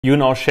You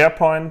know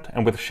SharePoint,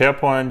 and with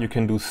SharePoint you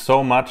can do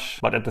so much,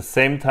 but at the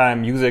same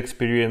time user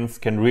experience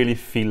can really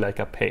feel like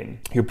a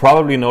pain. You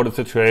probably know the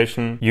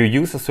situation. You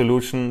use a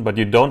solution, but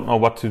you don't know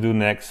what to do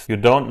next. You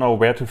don't know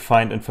where to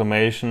find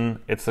information.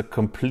 It's a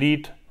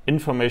complete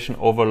information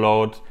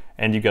overload,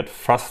 and you get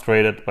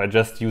frustrated by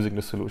just using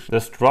the solution.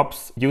 This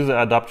drops user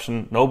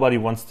adoption. Nobody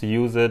wants to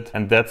use it,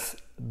 and that's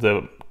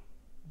the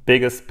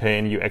biggest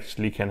pain you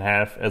actually can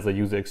have as a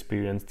user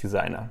experience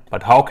designer.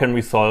 But how can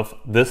we solve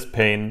this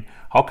pain?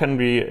 How can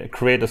we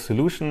create a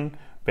solution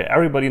where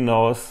everybody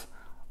knows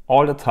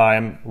all the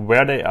time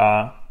where they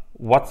are,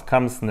 what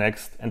comes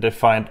next, and they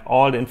find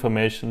all the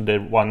information they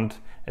want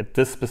at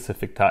this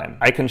specific time?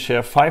 I can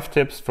share 5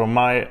 tips from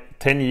my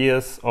 10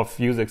 years of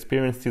user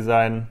experience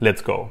design.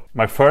 Let's go.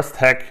 My first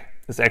hack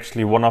is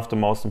actually one of the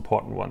most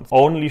important ones.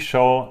 Only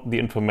show the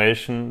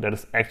information that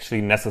is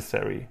actually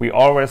necessary. We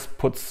always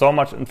put so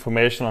much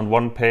information on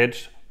one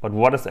page, but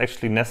what is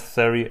actually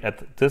necessary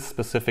at this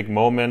specific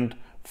moment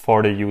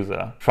for the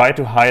user? Try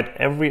to hide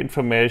every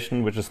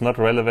information which is not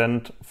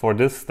relevant for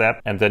this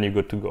step, and then you're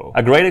good to go.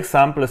 A great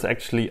example is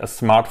actually a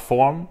smart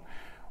form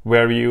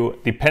where you,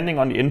 depending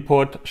on the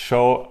input,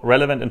 show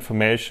relevant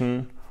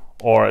information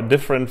or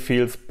different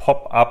fields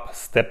pop up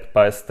step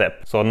by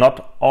step. So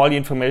not all the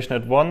information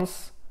at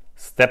once,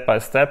 step by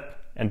step,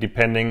 and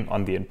depending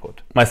on the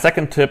input. My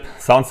second tip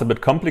sounds a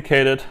bit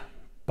complicated,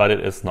 but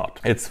it is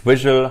not. It's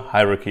visual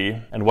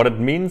hierarchy. And what it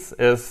means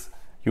is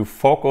you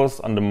focus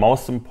on the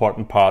most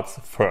important parts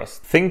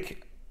first.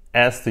 Think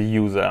as the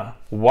user.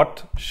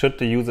 What should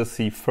the user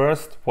see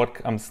first? What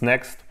comes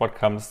next? What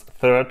comes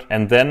third?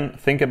 And then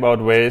think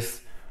about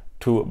ways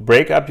to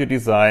break up your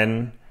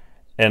design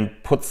and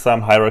put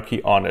some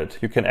hierarchy on it.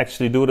 You can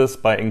actually do this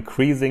by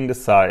increasing the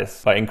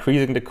size, by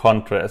increasing the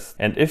contrast.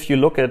 And if you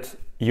look at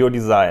your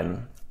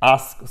design,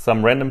 ask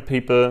some random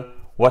people,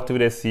 what do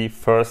they see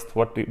first,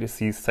 what do they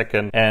see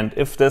second, and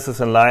if this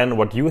is in line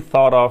what you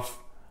thought of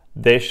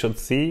they should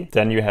see,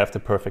 then you have the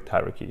perfect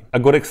hierarchy. A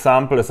good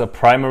example is a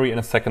primary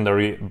and a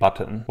secondary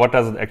button. What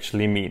does it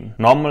actually mean?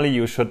 Normally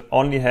you should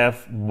only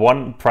have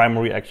one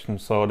primary action,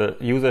 so the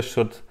user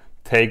should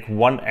take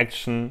one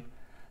action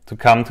to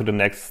come to the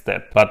next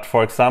step. But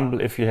for example,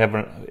 if you have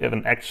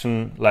an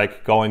action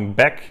like going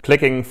back,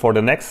 clicking for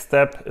the next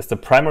step is the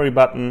primary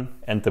button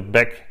and the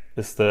back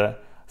is the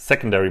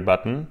secondary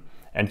button,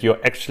 and you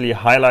actually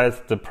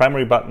highlight the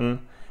primary button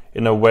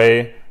in a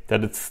way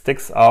that it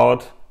sticks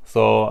out,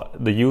 so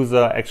the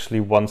user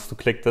actually wants to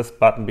click this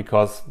button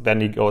because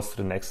then he goes to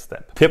the next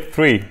step. Tip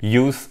 3,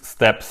 use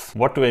steps.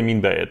 What do I mean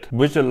by it?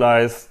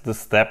 Visualize the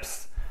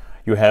steps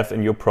you have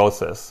in your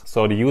process,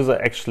 so the user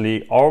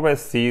actually always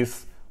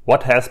sees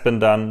what has been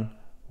done,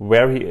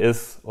 where he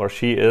is or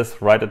she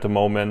is right at the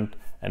moment,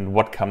 and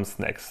what comes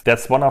next.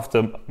 That's one of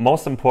the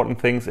most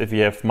important things if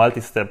you have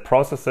multi-step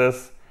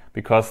processes,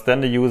 because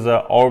then the user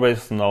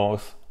always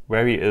knows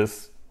where he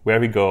is,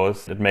 where he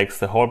goes. It makes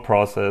the whole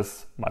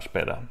process much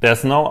better.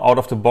 There's no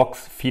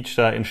out-of-the-box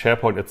feature in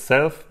SharePoint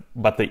itself,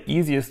 but the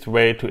easiest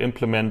way to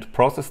implement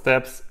process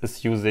steps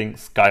is using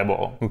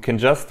Skyball. You can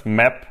just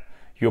map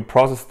your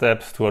process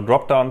steps to a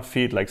drop-down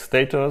field like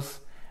status,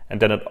 and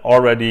then it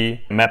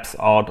already maps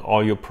out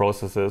all your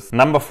processes.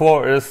 Number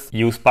 4 is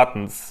use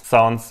buttons.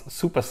 Sounds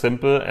super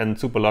simple and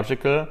super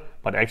logical,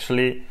 but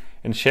actually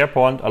in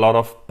SharePoint a lot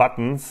of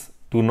buttons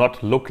do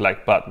not look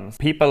like buttons.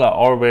 People are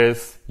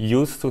always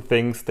used to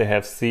things they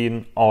have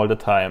seen all the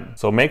time.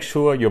 So make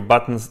sure your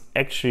buttons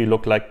actually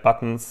look like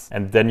buttons,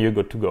 and then you're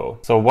good to go.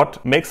 So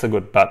what makes a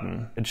good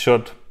button? It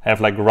should have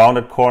like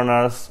rounded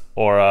corners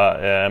or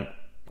a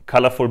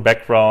colorful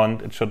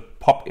background. It should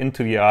pop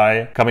into the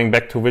eye. Coming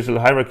back to visual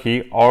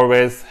hierarchy,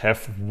 always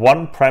have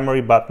one primary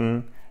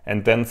button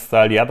and then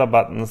style the other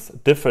buttons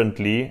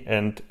differently,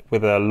 and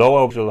with a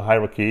lower visual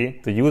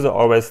hierarchy, the user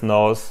always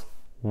knows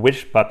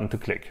which button to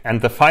click. And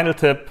the final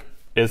tip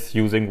is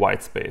using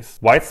white space.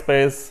 White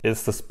space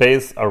is the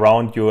space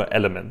around your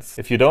elements.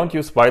 If you don't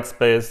use white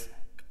space,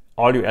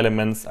 all your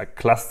elements are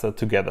clustered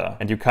together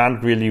and you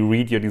can't really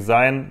read your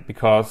design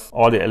because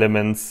all the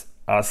elements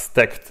are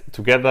stacked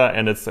together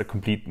and it's a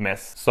complete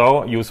mess.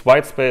 So use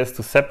white space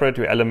to separate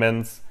your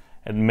elements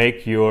and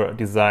make your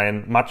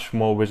design much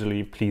more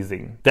visually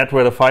pleasing. That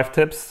were the 5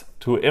 tips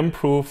to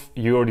improve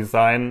your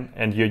design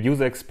and your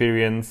user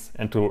experience.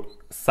 And to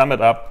sum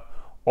it up,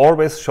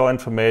 always show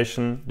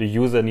information the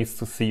user needs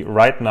to see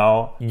right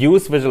now.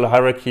 Use visual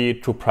hierarchy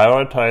to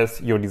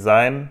prioritize your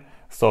design,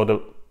 so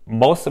the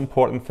most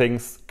important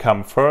things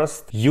come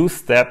first. Use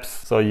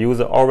steps so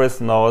user always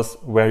knows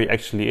where he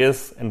actually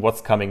is and what's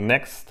coming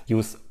next.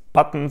 Use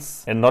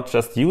buttons, and not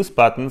just use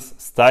buttons,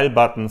 style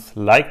buttons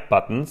like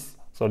buttons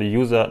so the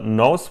user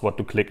knows what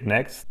to click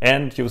next.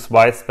 And use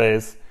white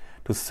space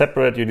to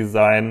separate your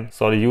design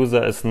so the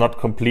user is not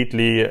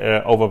completely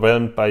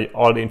overwhelmed by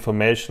all the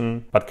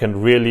information, but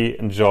can really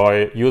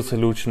enjoy your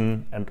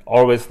solution and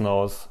always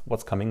knows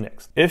what's coming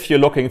next. If you're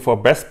looking for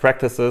best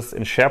practices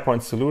in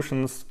SharePoint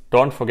solutions,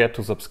 don't forget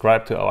to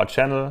subscribe to our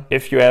channel.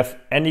 If you have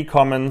any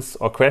comments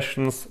or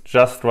questions,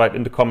 just write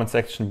in the comment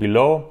section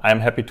below. I'm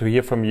happy to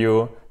hear from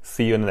you.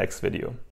 See you in the next video.